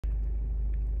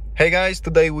Hey guys,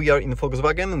 today we are in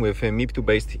Volkswagen with a MIB2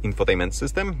 based infotainment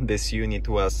system. This unit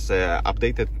was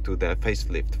updated to the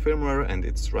facelift firmware and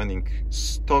it's running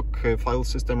stock file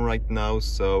system right now,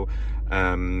 so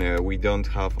we don't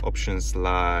have options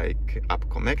like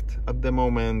AppConnect at the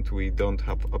moment, we don't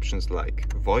have options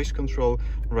like voice control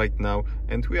right now,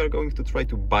 and we are going to try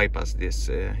to bypass this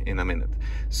in a minute.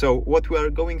 So what we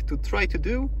are going to try to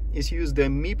do is use the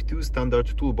MIB2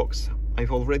 Standard Toolbox.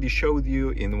 I've already showed you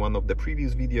in one of the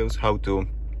previous videos how to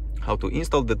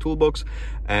install the toolbox,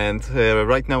 and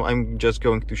right now I'm just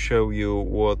going to show you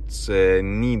what's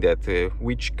needed,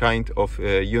 which kind of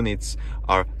units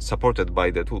are supported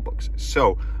by the toolbox.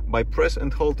 So by press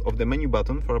and hold of the menu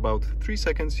button for about 3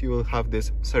 seconds, you will have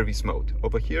this service mode.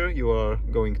 Over here you are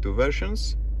going to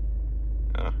versions,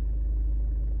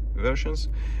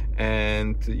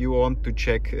 and you want to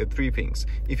check 3 things.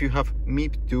 If you have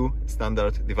MIB2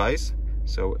 standard device,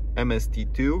 so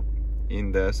MST2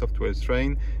 in the software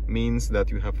train means that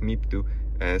you have MIB2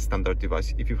 standard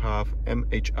device. If you have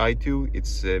MHI2,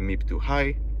 it's MIB2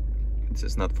 HIGH. This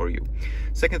is not for you.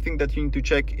 Second thing that you need to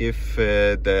check, if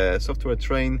the software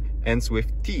train ends with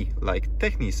T like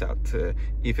Technisat.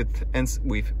 If it ends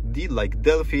with D like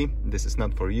Delphi, this is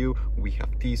not for you. We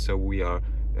have T, so we are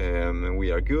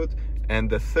good. And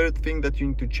the third thing that you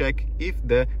need to check, if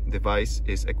the device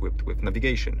is equipped with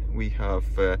navigation. We have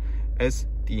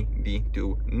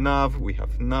STD2 nav, we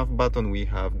have nav button, we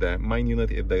have the mine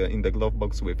unit in the glove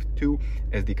box with 2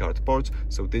 SD card ports,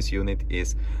 so this unit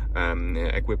is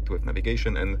equipped with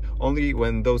navigation, and only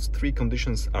when those 3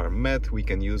 conditions are met we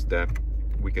can use the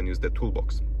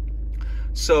toolbox.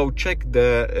 So check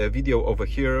the video over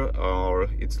here, or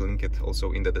it's linked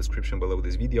also in the description below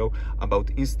this video,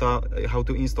 about how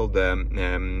to install the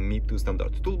MIB2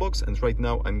 Standard Toolbox, and right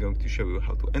now I'm going to show you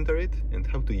how to enter it and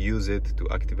how to use it to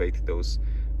activate those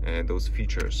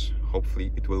features.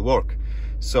 Hopefully it will work.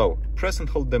 So press and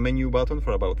hold the menu button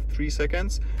for about 3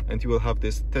 seconds and you will have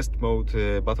this test mode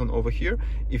button over here.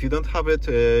 If you don't have it,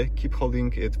 keep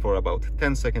holding it for about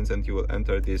 10 seconds and you will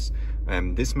enter this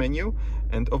menu.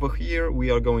 And over here we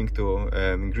are going to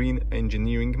green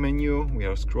engineering menu. We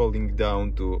are scrolling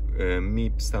down to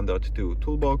MIB Standard 2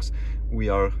 Toolbox. We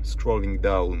are scrolling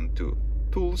down to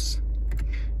Tools.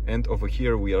 And over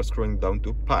here we are scrolling down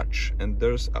to patch, and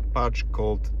there's a patch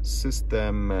called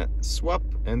System Swap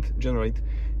and Generate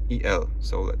EL.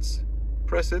 So let's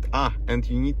press it. And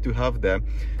you need to have the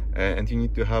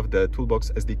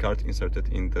toolbox SD card inserted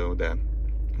into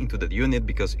the unit,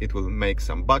 because it will make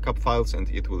some backup files and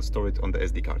it will store it on the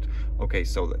SD card. Okay,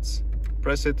 so let's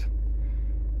press it.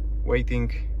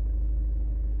 Waiting.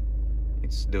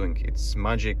 It's doing its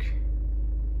magic.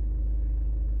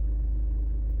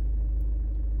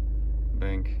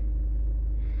 Bank.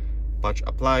 Patch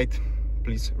applied.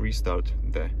 Please restart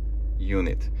the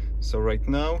unit. So right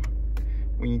now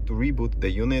we need to reboot the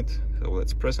unit, so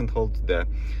let's press and hold the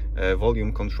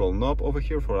volume control knob over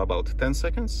here for about 10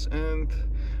 seconds, and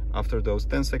after those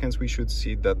 10 seconds we should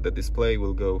see that the display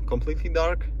will go completely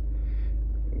dark.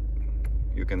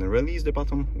 You can release the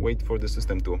button, wait for the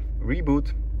system to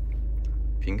reboot.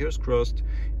 Fingers crossed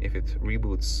if it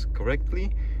reboots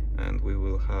correctly, and we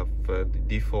will have the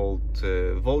default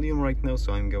volume right now.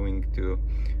 So I'm going to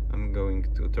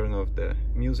turn off the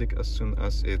music as soon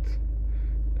as it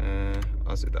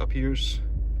appears.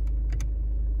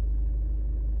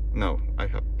 No, I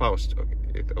have paused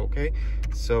it. Okay,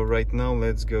 so right now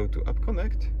let's go to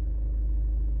AppConnect,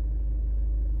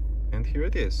 and here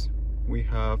it is. We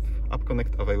have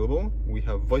AppConnect available. We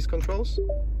have voice controls.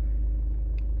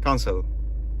 Cancel.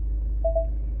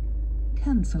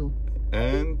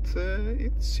 And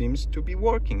it seems to be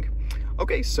working.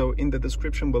 Okay, so in the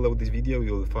description below this video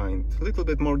you'll find a little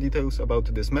bit more details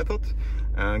about this method.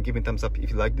 Give me a thumbs up if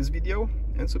you like this video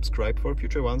and subscribe for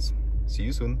future ones. See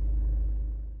you soon.